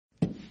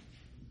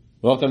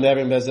Welcome to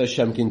everyone. Bez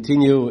Hashem.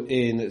 Continue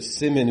in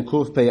Siman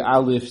Kuf Pei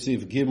Aleph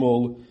Siv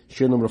Gimel,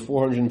 shir number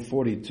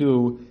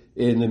 442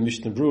 in the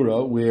Mishnah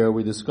Berura, where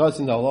we're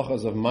discussing the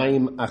halachas of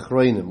Mayim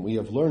Achronim. We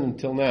have learned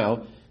until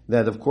now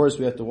that, of course,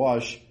 we have to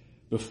wash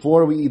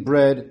before we eat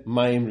bread,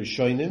 Mayim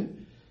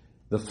Rishonim,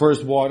 the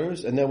first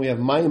waters, and then we have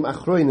Mayim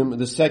Achronim,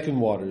 the second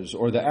waters,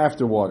 or the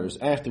after waters,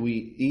 after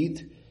we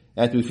eat,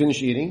 after we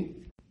finish eating.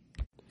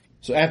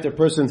 So after a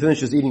person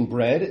finishes eating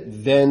bread,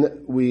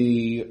 then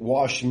we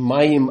wash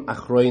Mayim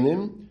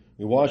Achronim.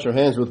 We wash our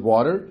hands with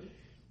water.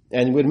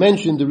 And we had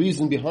mentioned the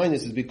reason behind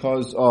this is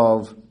because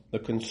of the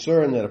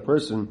concern that a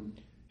person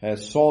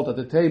has salt at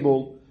the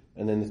table,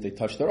 and then if they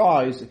touch their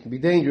eyes, it can be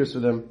dangerous for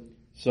them.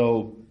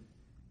 So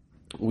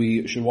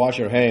we should wash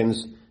our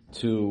hands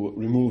to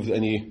remove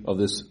any of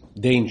this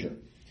danger.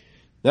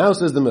 Now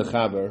says the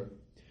Mechaber,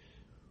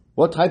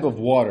 what type of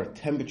water,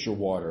 temperature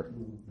water,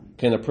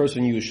 can a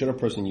person use, should a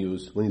person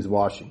use when he's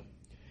washing?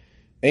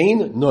 Ein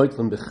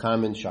noitlim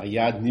bechamin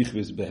shayad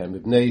nichvis behem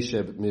ibnei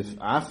sheb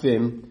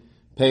mif'afim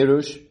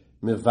perush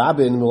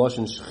mivabin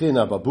miloshin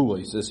shchina babua.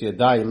 He says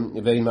yadayim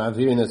ve'im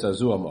avirin es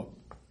azuama.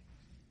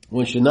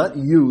 One should not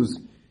use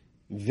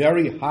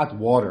very hot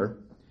water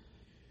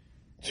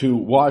to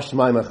wash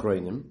Mayim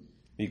Achronim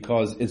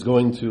because it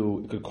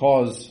could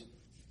cause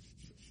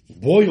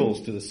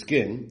boils to the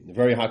skin,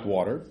 very hot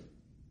water,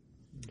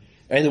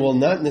 and it will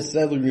not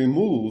necessarily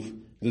remove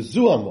the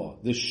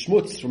zuama, the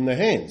schmutz from the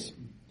hands.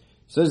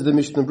 Says the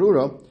Mishnah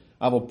Berura,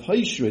 Aval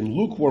paishu in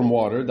lukewarm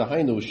water, the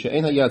hainu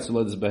she'en hayat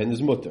tzalad behin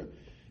is mutter.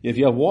 If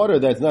you have water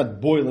that's not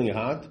boiling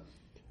hot,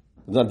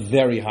 not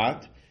very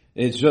hot,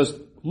 it's just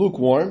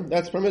lukewarm,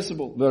 that's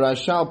permissible. The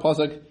Rashal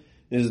pasuk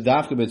is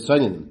dafka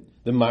b'tzayin.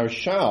 The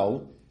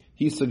Marshal,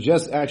 he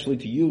suggests actually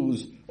to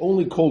use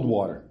only cold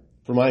water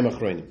for Mayim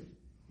Achronim.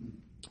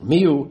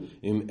 Miu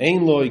im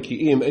ein loy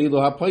ki im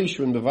elo hapaishu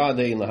in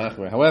bevadei in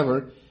lahachmer.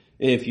 However,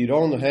 if you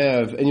don't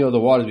have any other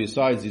waters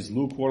besides these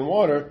lukewarm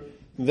water,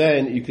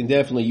 then you can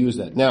definitely use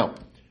that. Now,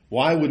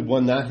 why would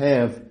one not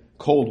have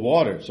cold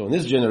water? So in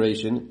this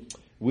generation,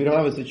 we don't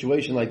have a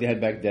situation like they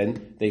had back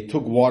then. They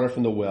took water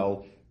from the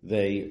well,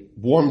 they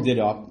warmed it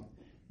up.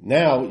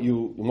 Now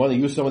you want to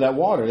use some of that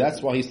water.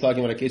 That's why he's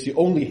talking about a case you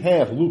only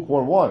have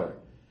lukewarm water.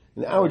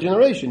 In our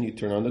generation, you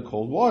turn on the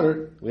cold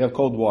water, we have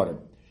cold water.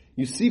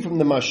 You see from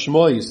the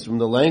mashmois, from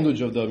the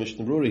language of the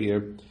Mishnah Berura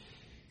here,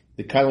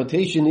 the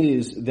connotation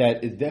is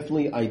that it's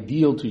definitely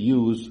ideal to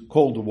use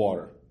cold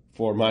water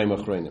for Mayim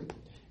Achronim.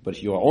 But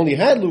if you only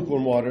had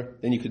lukewarm water,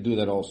 then you could do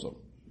that also.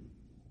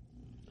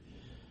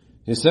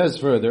 He says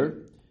further,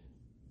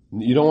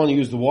 you don't want to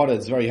use the water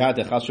that's very hot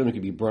that Chas Shem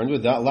could be burned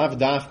with. That lav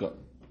dafka.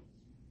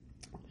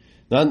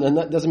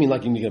 That doesn't mean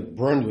like you can get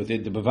burned with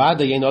it. The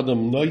bevada yen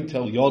adam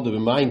noitel yodav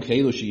b'mayim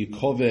keilu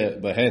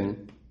sheyikove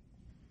behen.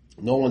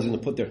 No one's going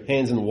to put their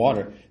hands in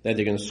water that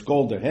they're going to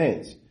scald their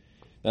hands.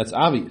 That's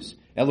obvious.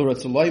 But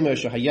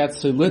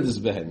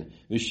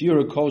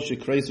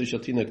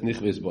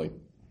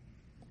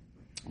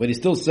he's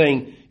still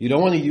saying you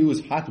don't want to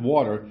use hot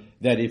water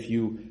that if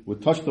you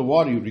would touch the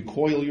water, you'd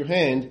recoil your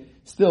hand.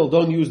 Still,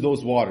 don't use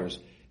those waters.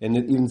 And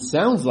it even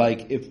sounds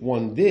like if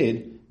one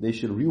did, they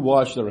should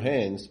rewash their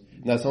hands.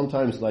 Now,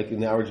 sometimes, like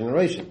in our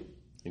generation,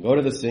 you go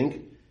to the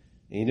sink,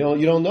 and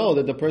you don't know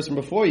that the person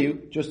before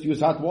you just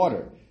used hot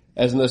water.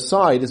 As an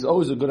aside, it's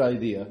always a good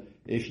idea,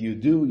 if you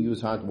do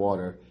use hot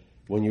water,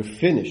 when you're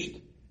finished,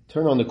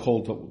 turn on the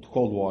cold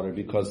water,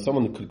 because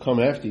someone could come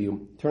after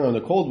you, turn on the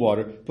cold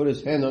water, put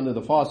his hand under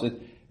the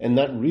faucet, and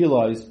not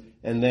realize,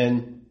 and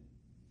then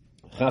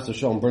Chas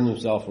Hashem burn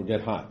himself or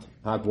get hot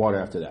water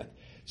after that.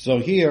 So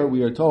here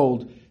we are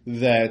told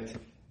that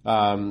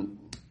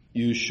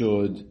you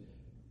should,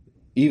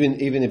 even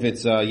if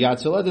it's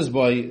Yad Tzaledes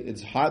Boy,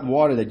 it's hot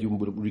water that you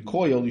would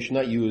recoil, you should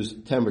not use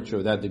temperature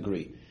of that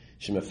degree.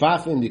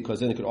 Shemefafim,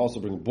 because then it could also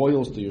bring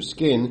boils to your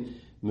skin.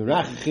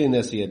 Mirachichin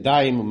es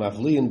yadayim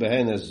umavliin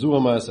behen es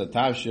zuamas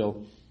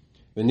atavshil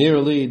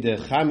v'nearly the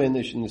chamen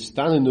ish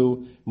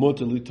nistanenu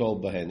mutelitol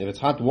behen. If it's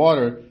hot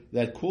water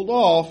that cooled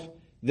off,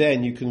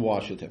 then you can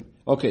wash it.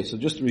 Okay, so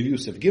just to review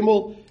Sif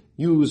Gimel,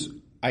 use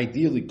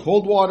ideally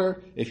cold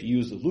water. If you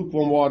use the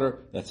lukewarm water,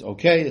 that's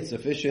okay, it's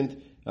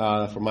sufficient for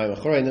Mayim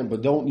Achronim,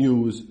 but don't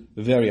use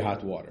very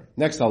hot water.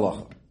 Next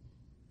halacha.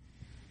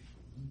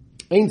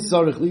 Ein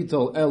tzarich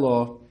litol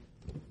elo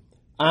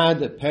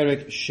ad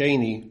perek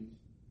sheni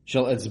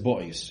shel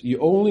etzbois. You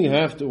only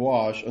have to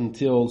wash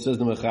until, says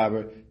the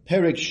Mechaber,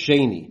 perek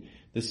sheni,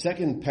 the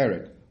second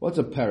perek. What's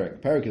a perek?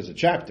 Perek is a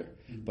chapter.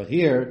 But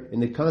here, in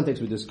the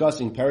context we're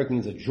discussing, perek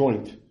means a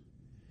joint.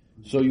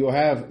 So you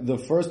have the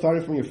first,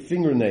 starting from your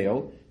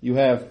fingernail, you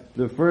have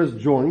the first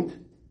joint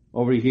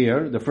over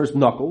here, the first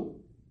knuckle.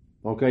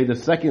 Okay, the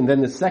second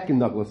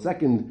knuckle. The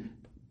second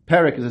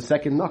perek is the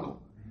second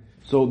knuckle.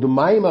 So the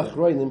Mayim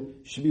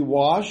Achronim should be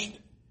washed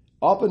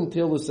up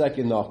until the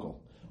second knuckle.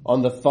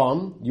 On the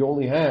thumb, you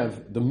only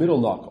have the middle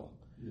knuckle.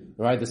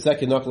 Right? The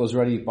second knuckle is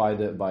already by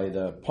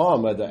the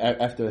palm,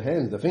 after the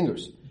hands, the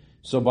fingers.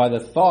 So by the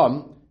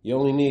thumb, you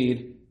only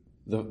need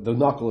the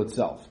knuckle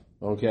itself.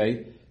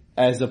 Okay?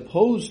 as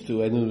opposed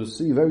to, and you'll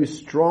see very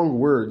strong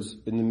words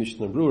in the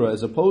Mishnah Berura,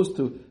 as opposed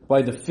to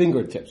by the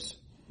fingertips.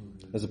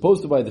 As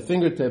opposed to by the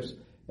fingertips,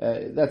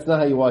 that's not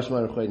how you wash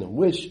Mayim Achronim,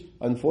 which,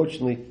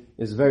 unfortunately,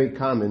 is very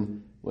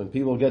common. When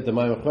people get the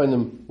Mayim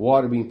Achronim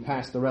water being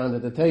passed around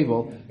at the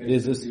table,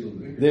 there's this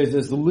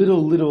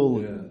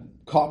little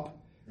cup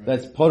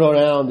that's put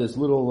around this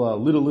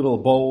little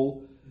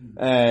bowl,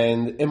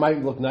 and it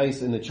might look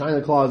nice in the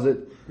china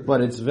closet,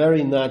 but it's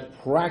very not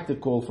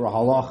practical for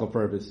halacha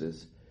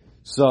purposes.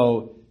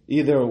 So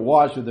either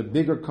wash with the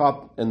bigger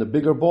cup and the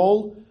bigger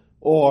bowl,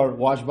 or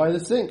wash by the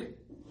sink.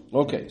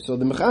 Okay, so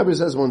the Mechaber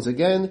says once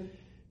again,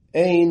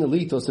 Ein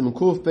litol sim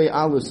kuf pei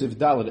alu sif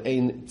dalad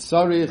ein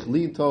tzarich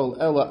litol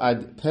ela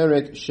ad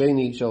perek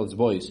sheni shel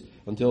tzbois,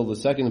 until the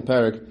second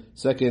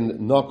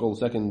knuckle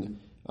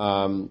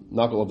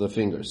of the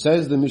finger.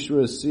 Says the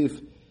Mishra Sif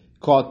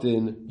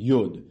Kotin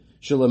Yud.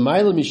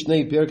 Shalamayla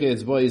mishnei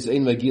perkei tzbois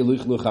ein magi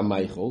luchluch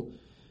hamaychol.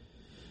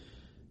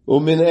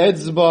 Umin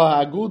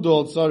etzba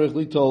agudol tzarich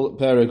litol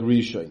perek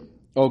rishon.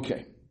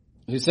 Okay.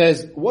 He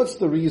says, what's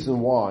the reason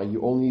why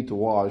you only need to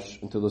wash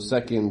until the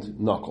second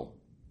knuckle?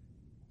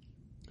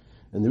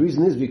 And the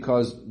reason is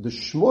because the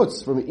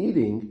schmutz from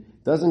eating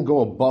doesn't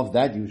go above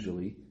that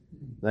usually.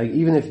 Like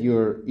even if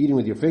you're eating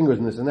with your fingers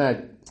and this and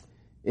that,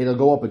 it'll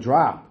go up a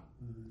drop.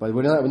 But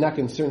we're not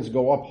concerned to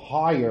go up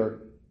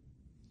higher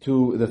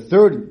to the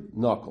third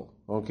knuckle.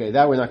 Okay,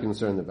 that we're not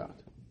concerned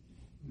about.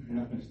 You're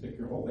not going to stick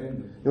your whole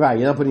hand in. Right,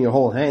 you're not putting your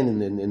whole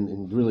hand in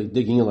and really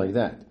digging in like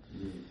that.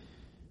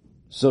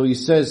 So he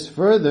says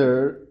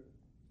further,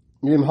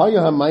 he says,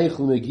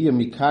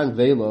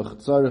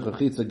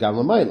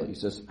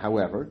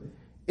 however,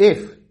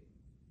 if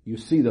you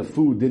see the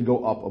food did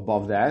go up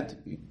above that,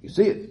 you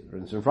see it,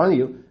 it's in front of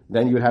you,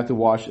 then you have to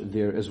wash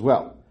there as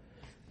well.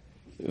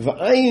 Then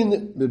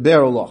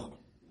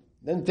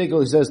take a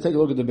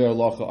look at the Be'er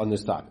Locha on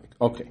this topic.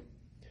 Okay.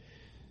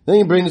 Then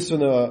he brings from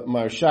the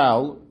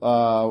Marshal,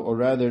 or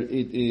rather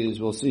it is,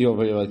 we'll see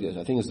over here like this,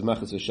 I think it's the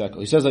Machas Shekel.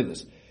 He says like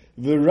this,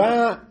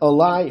 V'ra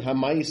alai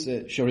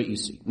hamaise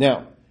shari'isi.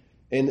 Now,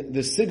 in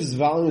the 6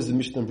 volumes of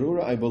Mishnah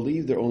Berura, I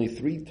believe there are only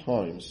 3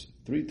 times,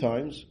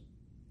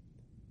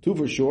 2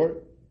 for sure,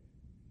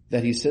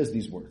 that he says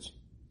these words.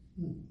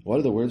 What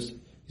are the words?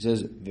 He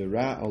says,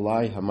 V'ra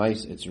alai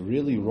hamais. It's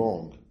really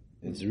wrong.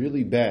 It's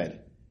really bad.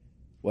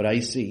 What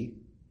I see,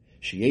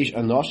 sheyesh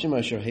anoshim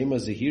asher hema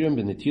zehirim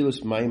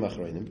b'netilus Mayim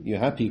Achronim. You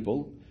have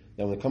people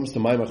that when it comes to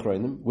Mayim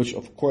Achronim, which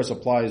of course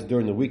applies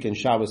during the week and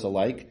Shabbos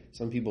alike,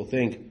 some people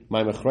think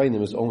Mayim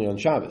Achronim is only on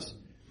Shabbos.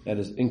 That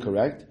is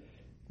incorrect.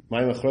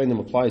 Mayim Achronim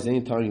applies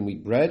anytime you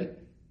eat bread.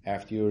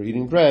 After you're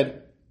eating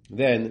bread,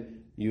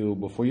 then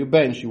before you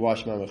bench, you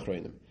wash Mayim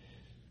Achronim.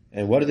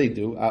 And what do?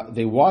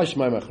 They wash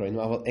Mayim Achronim.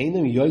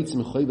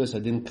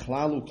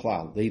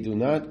 They do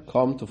not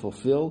come to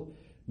fulfill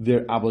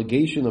their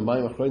obligation of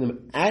Mayim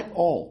Achronim at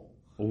all.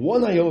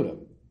 1 iota.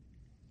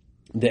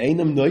 The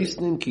einam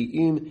noisnim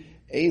ki'im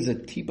ez a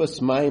tipas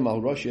mayim al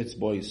rosh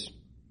etzbois.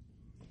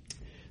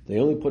 They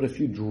only put a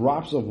few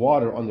drops of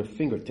water on their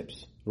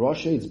fingertips.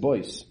 Rosh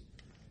etzbois.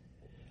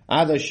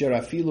 Ad asher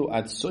afilu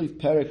ad seif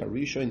perek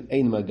harishon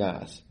ein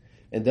magas.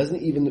 And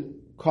doesn't even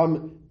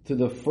come to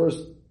the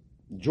first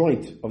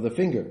joint of the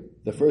finger,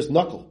 the first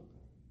knuckle.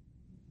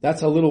 That's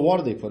how little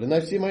water they put. And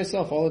I see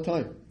myself all the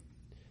time.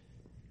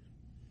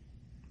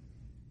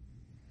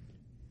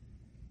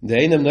 The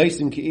einam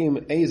noisim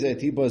ki'im eze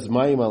tibas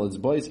mayim al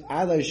etzbois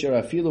ad asher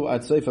afilu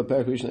ad seif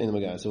perek harishon ein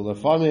magas. So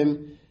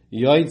lefamim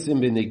yoitzim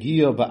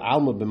b'negiya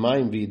ba'alma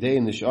b'mayim v'idei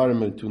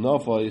nisharim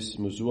tunafos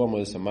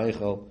muzuamos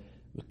hamaychel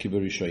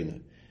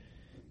v'kiberishona.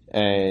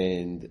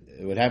 And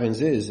what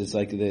happens is, it's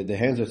like the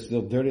hands are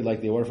still dirty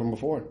like they were from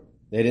before.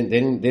 They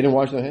didn't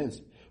wash their hands.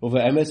 Over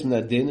emes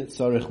minadin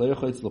tzarich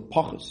leirchotz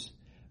lepachus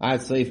ad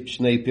seif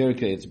shnei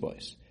pirkei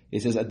etzbois. He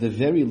says at the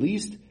very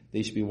least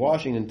they should be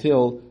washing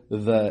until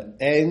the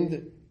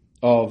end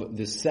of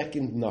the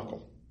second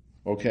knuckle.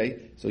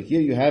 Okay, so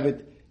here you have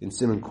it in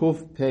Siman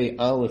Kuf Pei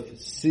Aleph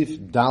Sif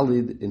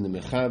Dalid in the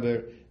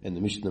Mechaber and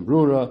the Mishnah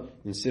Berura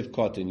in Sif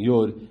Kotin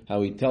Yud,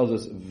 how he tells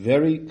us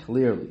very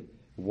clearly.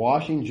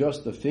 Washing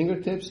just the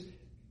fingertips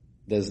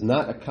does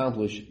not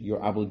accomplish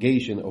your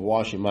obligation of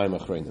washing Mayim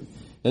Achronim.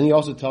 Then he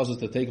also tells us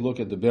to take a look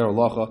at the Be'er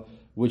Locha,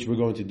 which we're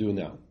going to do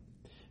now.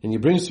 And he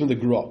brings from the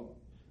Gra.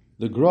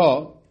 The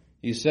Gra,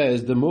 he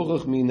says, the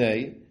Muchach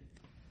Minei,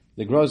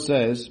 the Gra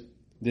says,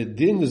 the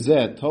Din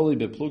Zeh Toli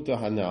Beplukta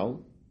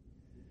Hanal,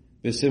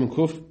 Besim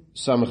Kuf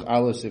Samach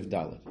Aleph Sif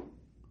Dalet.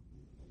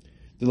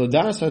 The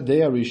Ladas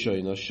Hadea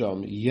Rishon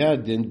Sham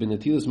Yadin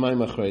Benatilas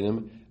Mayim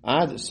Achronim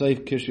Ad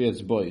seif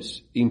kishriyatz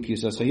bois im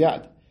pisas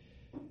hayad.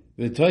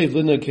 V'toiv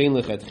lina kein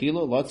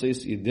lechatchila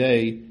latzis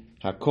idei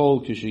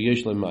hakol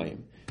kishriyesh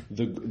lemayim.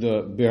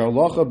 The Be'er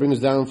Locha brings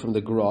down from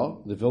the Gra,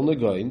 the Vilna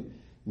Gaon,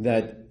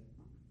 that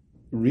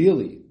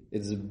really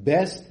it's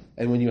best,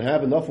 and when you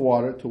have enough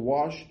water, to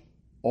wash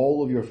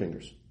all of your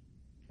fingers.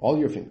 All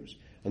your fingers.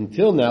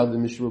 Until now, the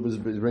Mishra is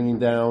bringing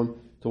down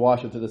to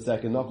wash up to the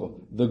second knuckle.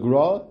 The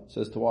Gra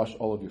says to wash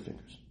all of your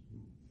fingers.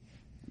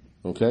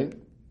 Okay?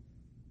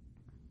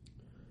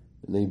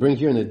 And then you bring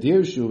here in the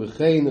Dirshu,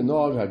 V'chein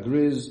Nog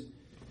Hagriz,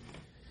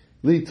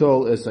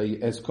 Litol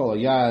es Kol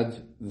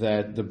Yad,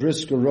 that the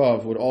brisker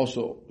Rav would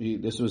also,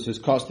 this was his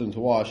custom to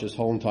wash his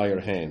whole entire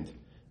hand.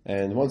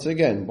 And once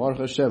again, Baruch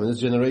Hashem, in this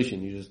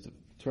generation, you just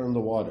turn the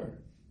water,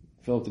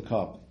 fill up the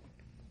cup,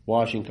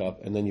 washing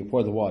cup, and then you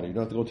pour the water. You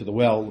don't have to go to the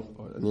well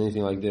or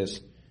anything like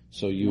this.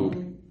 So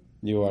you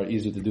are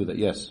easy to do that.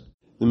 Yes.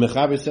 The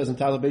Mechaber says in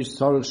Talabesh,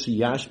 Sarach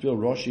Shiyashpil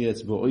Roshi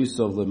Etz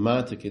Bo'oisav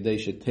Lemata Kedei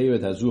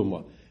Sheteret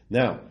Hazuma.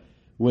 Now,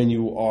 when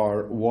you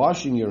are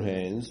washing your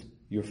hands,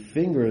 your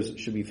fingers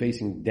should be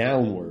facing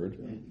downward,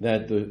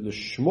 that the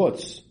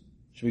schmutz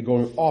should be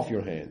going off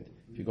your hand.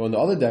 If you go in the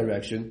other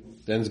direction,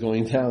 then it's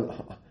going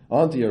down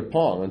onto your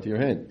palm, onto your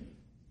hand.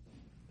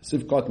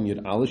 Sif Katan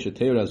Yud Alish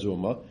Sheteret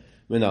Hazuma,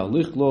 Min Al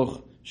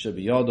Lichloch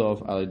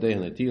Shebiyadov Al Yedei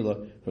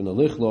Hanatila, from the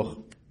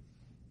Lichloch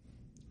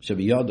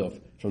Shebiyadov,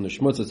 from the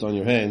schmutz that's on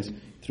your hands,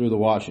 through the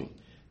washing.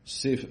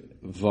 Sif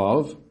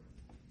Vav,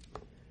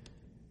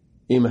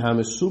 Im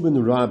Hamesubin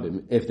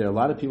Rabim, if there are a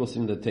lot of people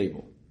sitting at the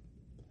table,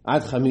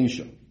 Ad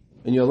Chamisha,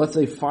 and let's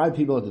say 5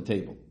 people at the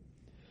table.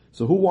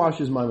 So who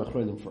washes Mayim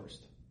Achronim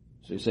first?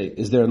 So you say,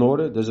 is there an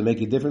order? Does it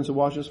make a difference who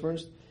washes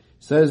first?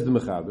 Says the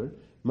Mechaber,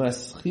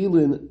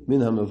 Maschilin min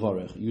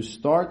HaMevarech. You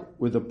start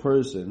with a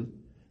person,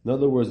 in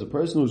other words, the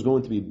person who's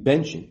going to be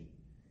benching,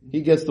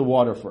 he gets the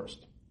water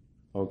first.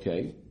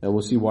 Okay, and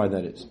we'll see why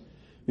that is.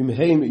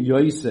 Imheim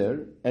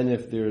Yoiser, and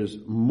if there's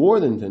more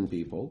than 10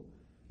 people,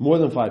 more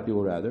than 5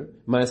 people rather,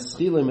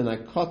 Maschilim in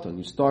Akoton,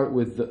 you start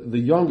with the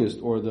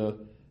youngest or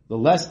the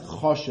less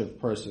choshev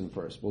person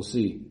first. We'll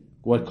see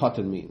what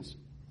Koton means.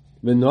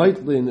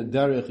 V'noitlin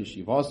derech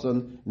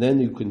yeshivasan, then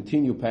you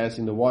continue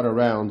passing the water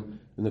around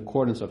in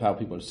accordance of how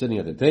people are sitting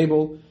at the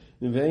table.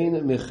 V'vein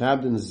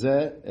mechabden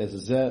zeh es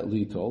zeh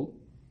litol,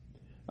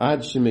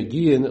 ad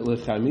shemegiyin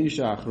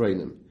lechamisha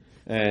achreinim.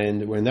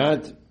 And we're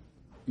not,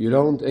 you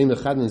don't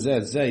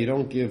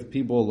give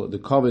people the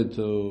covet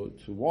to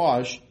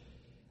wash,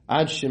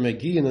 ad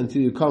shemegiyin,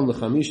 until you come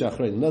lechamisha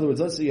achreinim. In other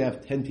words, let's say you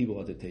have 10 people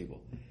at the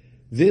table.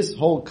 This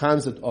whole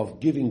concept of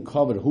giving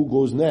cover, who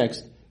goes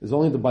next, is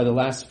only by the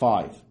last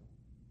 5.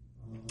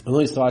 It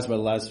only starts by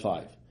the last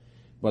 5.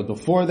 But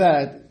before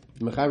that,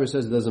 the Mechaber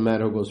says it doesn't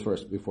matter who goes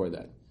first before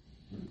that.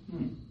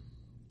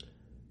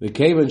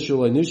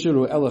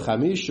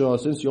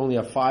 Since you only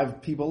have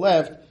 5 people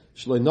left,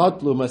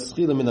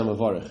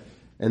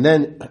 and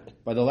then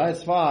by the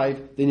last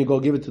 5, then you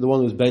go give it to the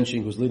one who's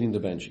benching, who's leading the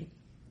benching.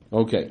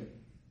 Okay.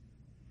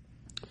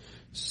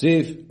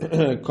 Seif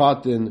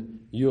Katan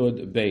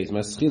Yud Beis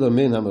Maschila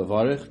min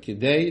HaMevarech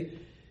Kidei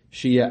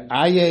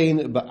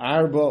She'ayin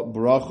Ba'arba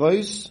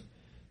Brachos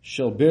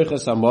Shel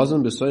Birchas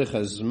HaMazon B'soich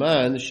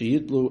HaZman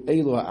She'yitlu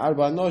Elu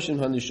HaArba Anoshim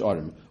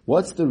HaNisharim.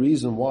 What's the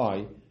reason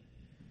why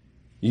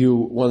you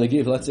want to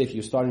give, let's say if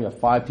you're starting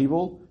at 5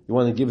 people, you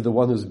want to give the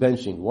one who's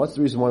benching. What's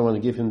the reason why you want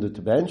to give him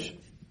to bench?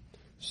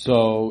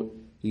 So,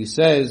 he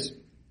says,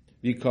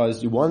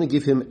 because you want to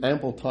give him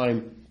ample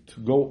time to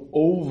go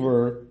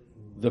over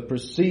the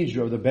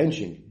procedure of the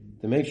benching,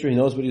 to make sure he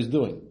knows what he's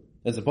doing,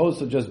 as opposed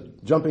to just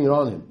jumping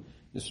on him.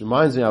 This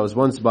reminds me, I was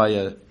once by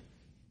a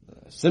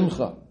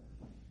simcha,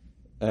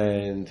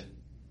 and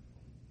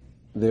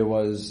there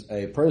was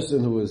a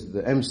person who was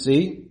the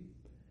MC,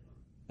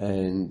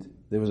 and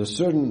there was a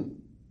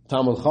certain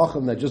Talmud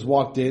Chacham that just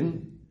walked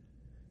in,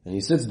 and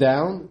he sits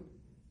down,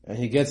 and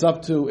he gets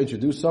up to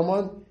introduce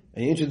someone,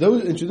 and he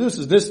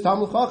introduces this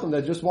Talmud Chacham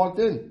that just walked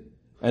in.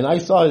 And I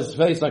saw his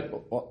face like,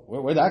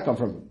 where'd that come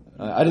from?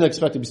 I didn't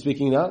expect to be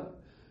speaking now.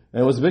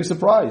 And it was a big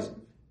surprise.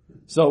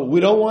 So we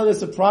don't want to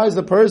surprise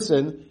the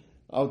person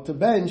to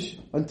bench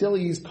until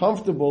he's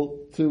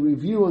comfortable to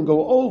review and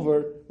go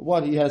over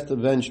what he has to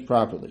bench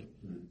properly.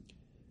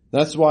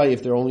 That's why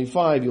if there are only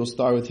 5, you'll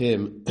start with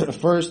him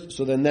first,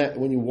 so then that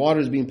when your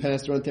water is being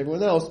passed around to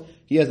everyone else,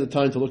 he has the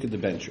time to look at the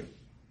bencher.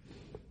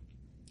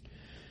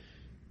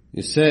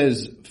 It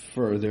says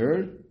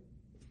further,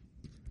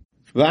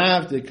 even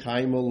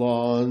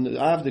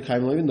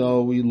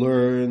though we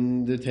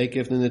learn the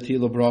Tekef and the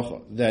Tila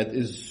Bracha, that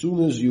as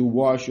soon as you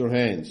wash your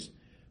hands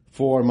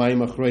for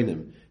Mayim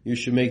Achronim, you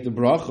should make the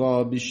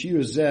Bracha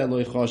B'shir Zeh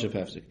Lo Yichashav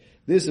Hefsek.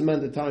 This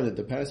amount of time that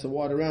to pass the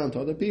water around to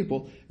other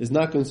people is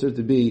not considered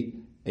to be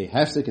a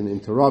hefsek, an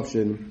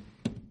interruption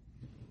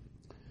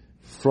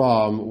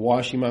from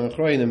washing Mayim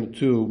Achronim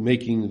to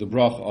making the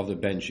Bracha of the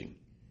benching.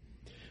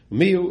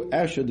 Miu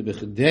Asher the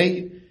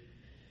Bechidei.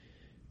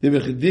 The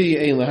Bechidi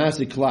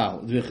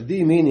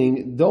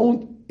meaning,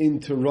 don't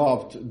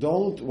interrupt,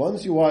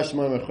 once you wash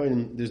Mayim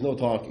Achronim, there's no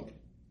talking.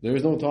 There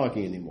is no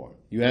talking anymore.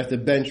 You have to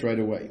bench right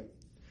away.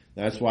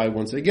 That's why,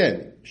 once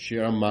again,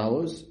 Shir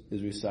Malos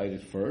is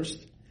recited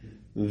first,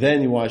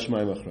 then you wash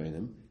Mayim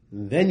Achronim,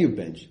 then you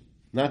bench,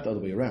 not the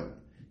other way around.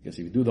 Because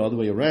if you do the other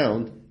way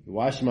around, you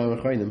wash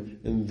Mayim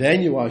Achronim, and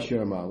then you wash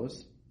Shir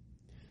Malos,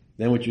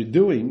 then what you're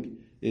doing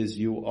is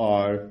you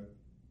are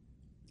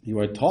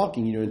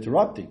talking, you're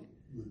interrupting.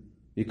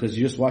 Because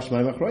you just wash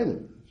Mayim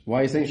Achronim. Why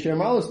are you saying Shir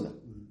Malos now?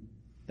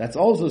 That's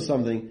also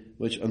something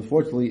which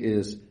unfortunately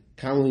is a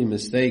common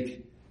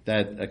mistake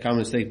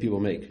people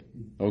make.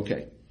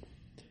 Okay.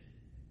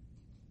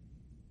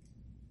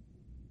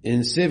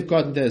 In Siv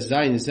Cotton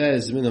Zayin, it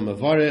says, Mina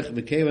Mavarech,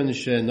 V'kevan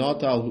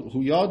she'notal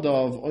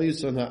huyadav,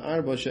 oyuson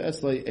ha'arba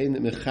she'esloi ein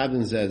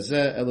mechabden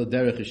zeh ela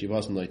derech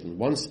yeshivas noitin.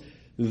 Once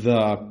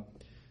the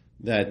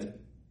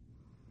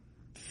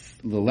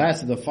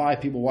last of the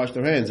 5 people wash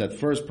their hands, that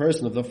first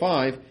person of the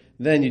 5,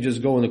 then you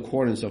just go in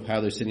accordance of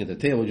how they're sitting at the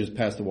table, just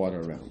pass the water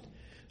around.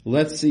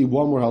 Let's see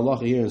one more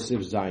halacha here in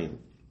Siv Zayin.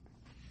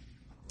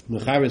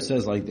 Mechaber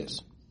says like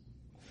this.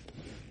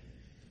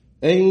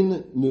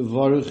 Ein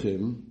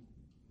mivarechim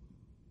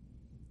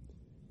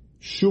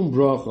shum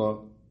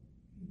bracha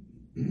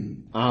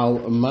al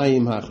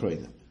Mayim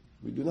Achronim.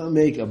 We do not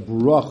make a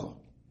bracha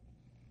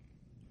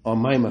on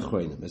Mayim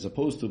Achronim. As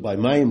opposed to by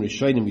Mayim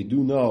Rishonim, we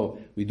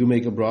do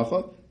make a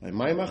bracha. By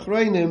Mayim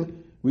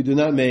Achronim, we do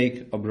not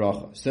make a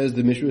bracha. Says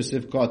the Mishra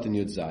Sifkat in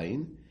Yud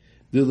Zayin,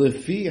 the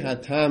lefi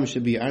hatam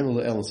shebi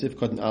arnul el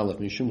Sifkat in Aleph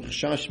mishum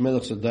chashash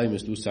melech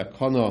sadaimus du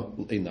sakana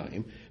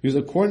l'einayim. Because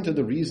according to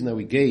the reason that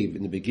we gave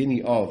in the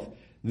beginning of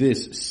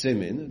this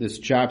simin, this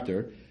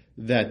chapter,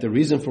 that the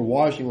reason for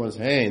washing one's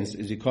hands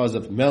is because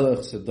of melech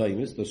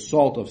sadaimus, the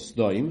salt of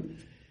Sdaim,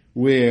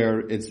 where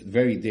it's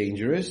very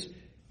dangerous,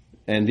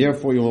 and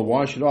therefore you will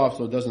wash it off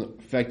so it doesn't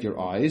affect your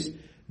eyes.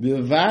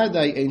 You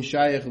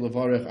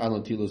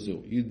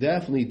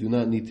definitely do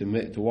not need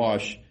to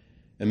wash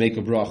and make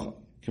a bracha.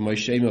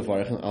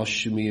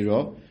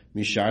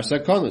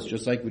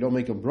 Just like we don't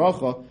make a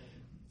bracha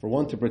for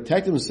one to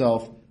protect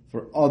himself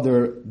for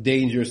other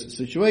dangerous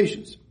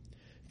situations.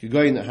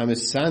 Let's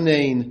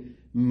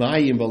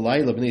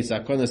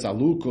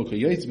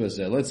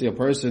say a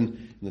person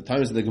in the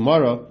times of the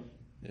Gemara,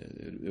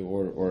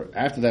 or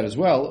after that as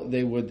well,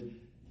 they would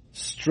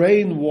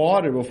strain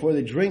water before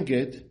they drink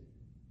it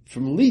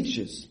from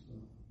leeches.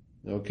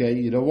 Okay,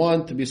 you don't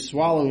want to be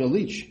swallowing a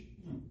leech.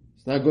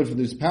 It's not good for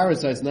these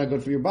parasites, it's not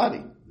good for your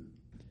body.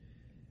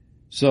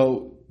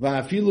 So,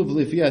 Tila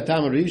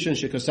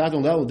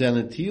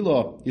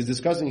is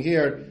discussing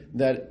here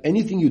that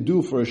anything you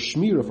do for a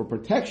shmira, for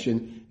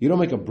protection, you don't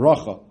make a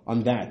bracha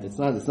on that. It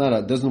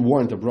doesn't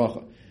warrant a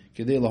bracha.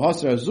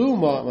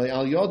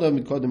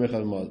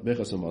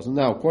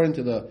 Now, according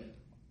to the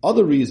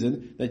other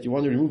reason that you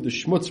want to remove the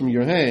shmutz from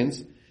your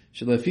hands,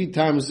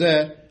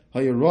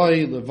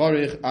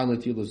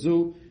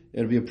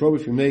 it'll be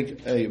appropriate if you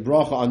make a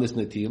bracha on this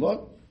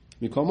netila.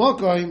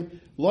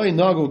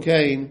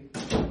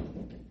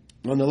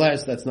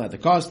 Nonetheless, that's not the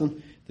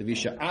custom.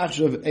 Because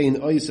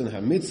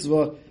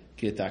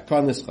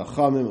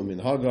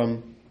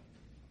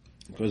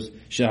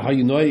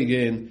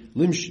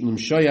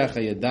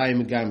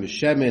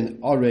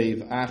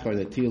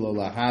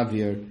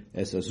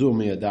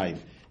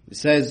it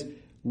says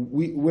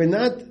we're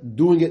not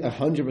doing it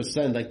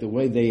 100% like the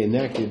way they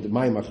enacted the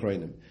Mayim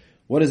Achronim.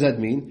 What does that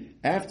mean?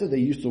 After they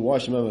used to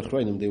wash Mayim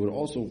Achronim, they would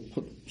also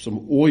put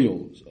some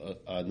oil,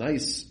 a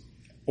nice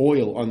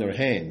oil on their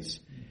hands,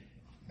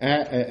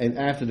 and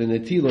after the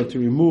netila to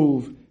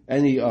remove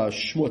any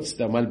schmutz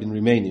that might have been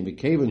remaining.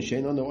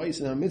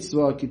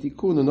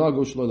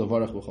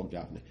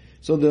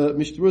 So the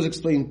Mishnah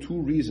explained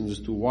 2 reasons as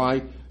to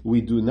why we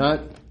do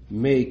not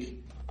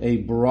make a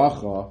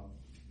bracha.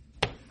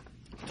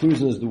 2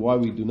 reasons as to why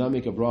we do not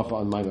make a bracha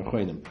on Mayim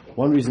Achronim.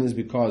 One reason is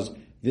because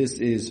this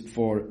is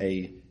for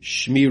a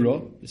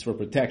shmira, it's for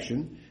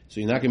protection, so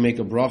you're not going to make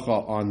a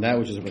bracha on that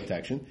which is a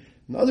protection.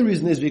 Another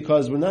reason is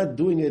because we're not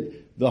doing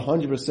it the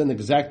 100%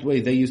 exact way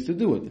they used to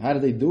do it. How do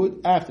they do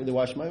it? After they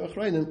wash Mayim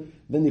Achronim,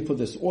 then they put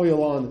this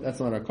oil on.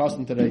 That's not our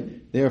custom today.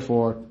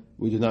 Therefore,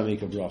 we do not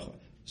make a bracha.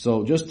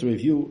 So just to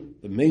review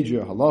the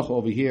major halacha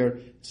over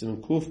here,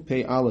 Simon Kuf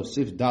Pei Aleph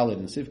Sif Dalet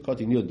and Sif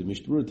Kotin Yud, the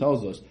Mishnah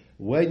tells us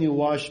when you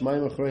wash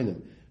Mayim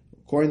Achronim,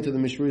 according to the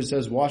Mishnah, it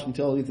says wash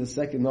until it hits the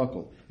second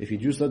knuckle. If you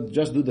just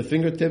do the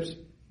fingertips,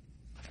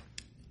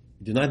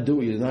 you do not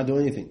do it. You do not do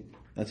anything.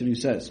 That's what he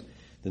says.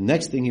 The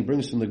next thing he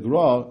brings from the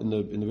Gra in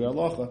the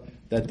Halacha,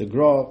 that the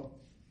Gra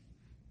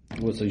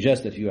would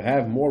suggest that if you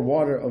have more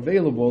water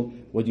available,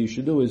 what you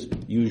should do is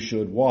you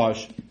should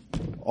wash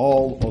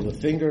all of the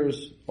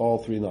fingers, all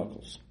 3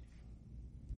 knuckles.